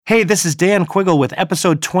Hey, this is Dan Quiggle with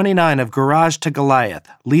episode 29 of Garage to Goliath,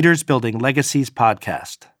 Leaders Building Legacies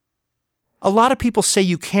podcast. A lot of people say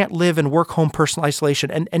you can't live in work-home personal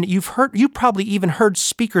isolation, and you've probably even heard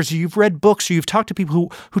speakers, or you've read books, or you've talked to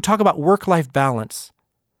people who talk about work-life balance.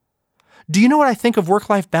 Do you know what I think of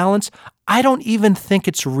work-life balance? I don't even think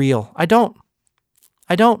it's real. I don't.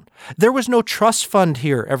 There was no trust fund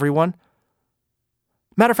here, everyone.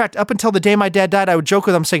 Matter of fact, up until the day my dad died, I would joke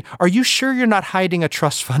with him saying, "Are you sure you're not hiding a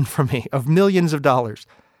trust fund from me of millions of dollars?"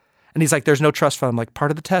 And he's like, "There's no trust fund." I'm like,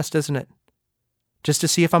 "Part of the test, isn't it? Just to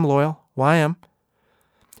see if I'm loyal." Well, I am.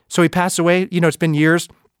 So he passed away. It's been years.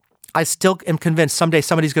 I still am convinced someday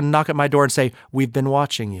somebody's going to knock at my door and say, "We've been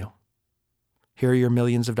watching you. Here are your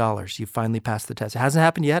millions of dollars. You finally passed the test." It hasn't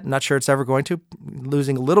happened yet. I'm not sure it's ever going to.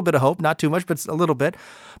 Losing a little bit of hope, not too much, but a little bit.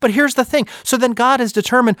 But here's the thing. So then God has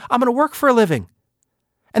determined, I'm going to work for a living.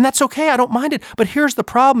 And that's okay. I don't mind it. But here's the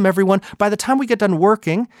problem, everyone. By the time we get done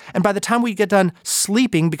working and by the time we get done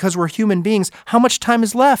sleeping, because we're human beings, how much time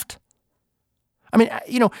is left? I mean,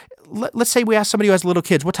 let's say we ask somebody who has little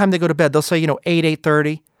kids, what time they go to bed. They'll say, 8,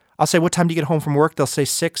 8:30. I'll say, what time do you get home from work? They'll say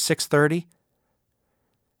 6, 6:30.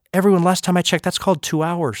 Everyone, last time I checked, that's called 2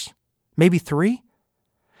 hours, maybe 3.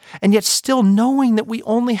 And yet still knowing that we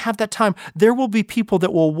only have that time, there will be people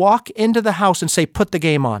that will walk into the house and say, "Put the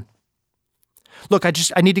game on. Look,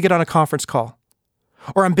 I need to get on a conference call."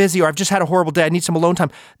 Or "I'm busy," or "I've just had a horrible day. I need some alone time."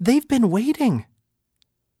 They've been waiting.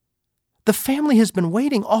 The family has been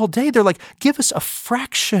waiting all day. They're like, "Give us a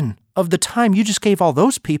fraction of the time you just gave all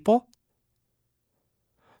those people."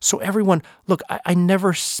 So everyone, look, I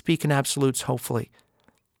never speak in absolutes, hopefully.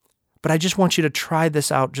 But I just want you to try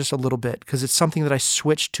this out just a little bit because it's something that I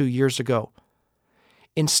switched to years ago.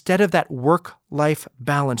 Instead of that work-life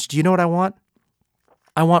balance, do you know what I want?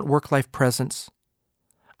 I want work-life presence.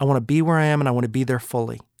 I want to be where I am and I want to be there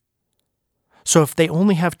fully. So if they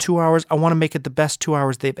only have 2 hours, I want to make it the best 2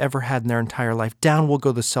 hours they've ever had in their entire life. Down will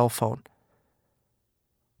go the cell phone.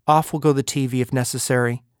 Off will go the TV if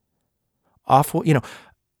necessary. Off will,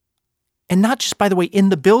 and not just, by the way, in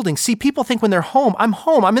the building. See, people think when they're home,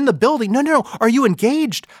 I'm in the building. No. Are you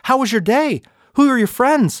engaged? How was your day? Who are your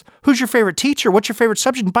friends? Who's your favorite teacher? What's your favorite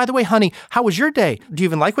subject? And by the way, honey, how was your day? Do you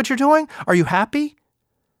even like what you're doing? Are you happy?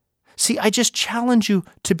 See, I just challenge you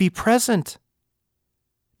to be present.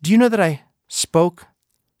 Do you know that I spoke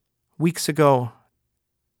weeks ago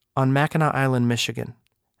on Mackinac Island, Michigan,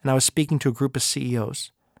 and I was speaking to a group of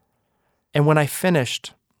CEOs. And when I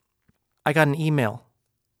finished, I got an email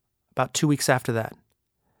about 2 weeks after that.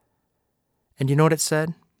 And you know what it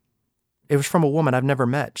said? It was from a woman I've never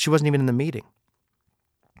met. She wasn't even in the meeting.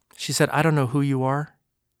 She said, "I don't know who you are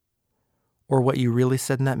or what you really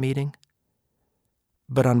said in that meeting,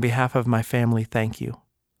 but on behalf of my family, thank you.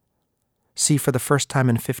 See, for the first time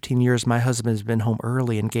in 15 years, my husband has been home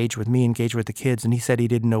early, engaged with me, engaged with the kids, and he said he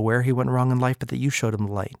didn't know where he went wrong in life, but that you showed him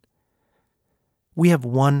the light." We have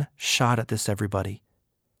one shot at this, everybody.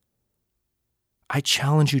 I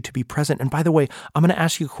challenge you to be present. And by the way, I'm going to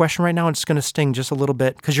ask you a question right now, and it's going to sting just a little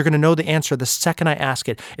bit because you're going to know the answer the second I ask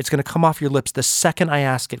it. It's going to come off your lips the second I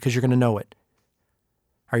ask it because you're going to know it.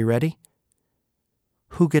 Are you ready?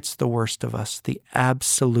 Who gets the worst of us, the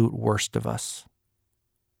absolute worst of us?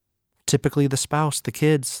 Typically the spouse, the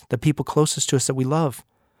kids, the people closest to us that we love.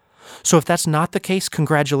 So if that's not the case,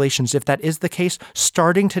 congratulations. If that is the case,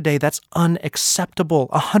 starting today, that's unacceptable.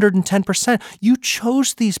 110%. You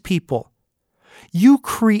chose these people. You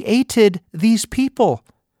created these people.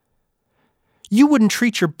 You wouldn't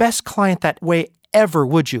treat your best client that way ever,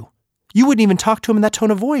 would you? You wouldn't even talk to him in that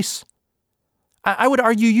tone of voice. I would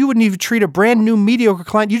argue you wouldn't even treat a brand new mediocre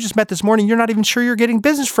client you just met this morning. You're not even sure you're getting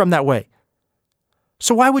business from that way.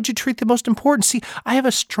 So why would you treat the most important? See, I have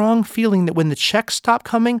a strong feeling that when the checks stop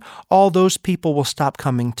coming, all those people will stop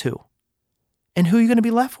coming too. And who are you going to be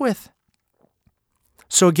left with?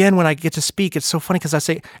 So again, when I get to speak, it's so funny because I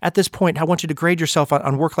say, at this point, I want you to grade yourself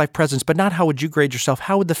on work-life presence, but not how would you grade yourself?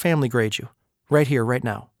 How would the family grade you? Right here, right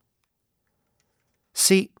now.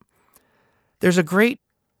 See, there's a great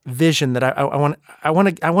vision that I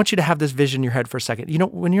want you to have this vision in your head for a second.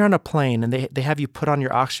 When you're on a plane and they have you put on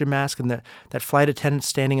your oxygen mask and that flight attendant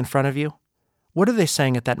standing in front of you, what are they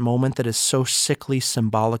saying at that moment that is so sickly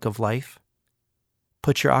symbolic of life?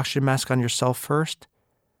 Put your oxygen mask on yourself first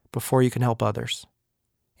before you can help others,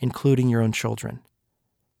 including your own children.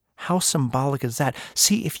 How symbolic is that?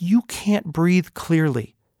 See, if you can't breathe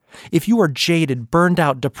clearly, if you are jaded, burned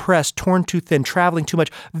out, depressed, torn too thin, traveling too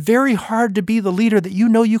much, very hard to be the leader that you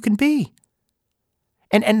know you can be.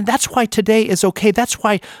 And that's why today is okay. That's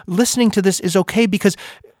why listening to this is okay, because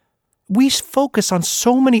we focus on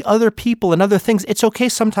so many other people and other things. It's okay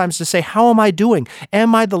sometimes to say, how am I doing?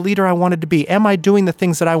 Am I the leader I wanted to be? Am I doing the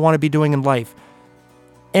things that I want to be doing in life?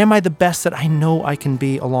 Am I the best that I know I can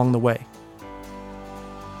be along the way?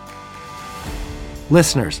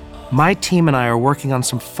 Listeners, my team and I are working on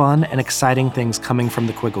some fun and exciting things coming from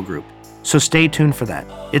the Quiggle Group, so stay tuned for that.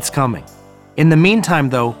 It's coming. In the meantime,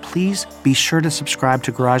 though, please be sure to subscribe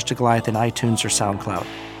to Garage to Goliath in iTunes or SoundCloud.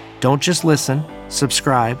 Don't just listen,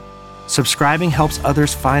 subscribe. Subscribing helps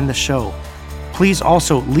others find the show. Please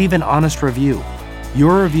also leave an honest review.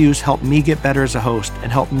 Your reviews help me get better as a host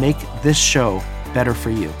and help make this show better for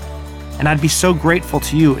you. And I'd be so grateful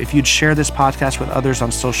to you if you'd share this podcast with others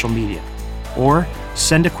on social media. Or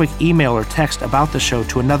send a quick email or text about the show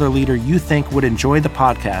to another leader you think would enjoy the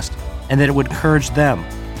podcast and that it would encourage them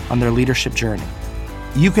on their leadership journey.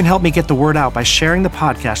 You can help me get the word out by sharing the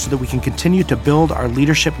podcast so that we can continue to build our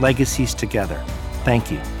leadership legacies together.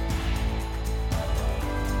 Thank you.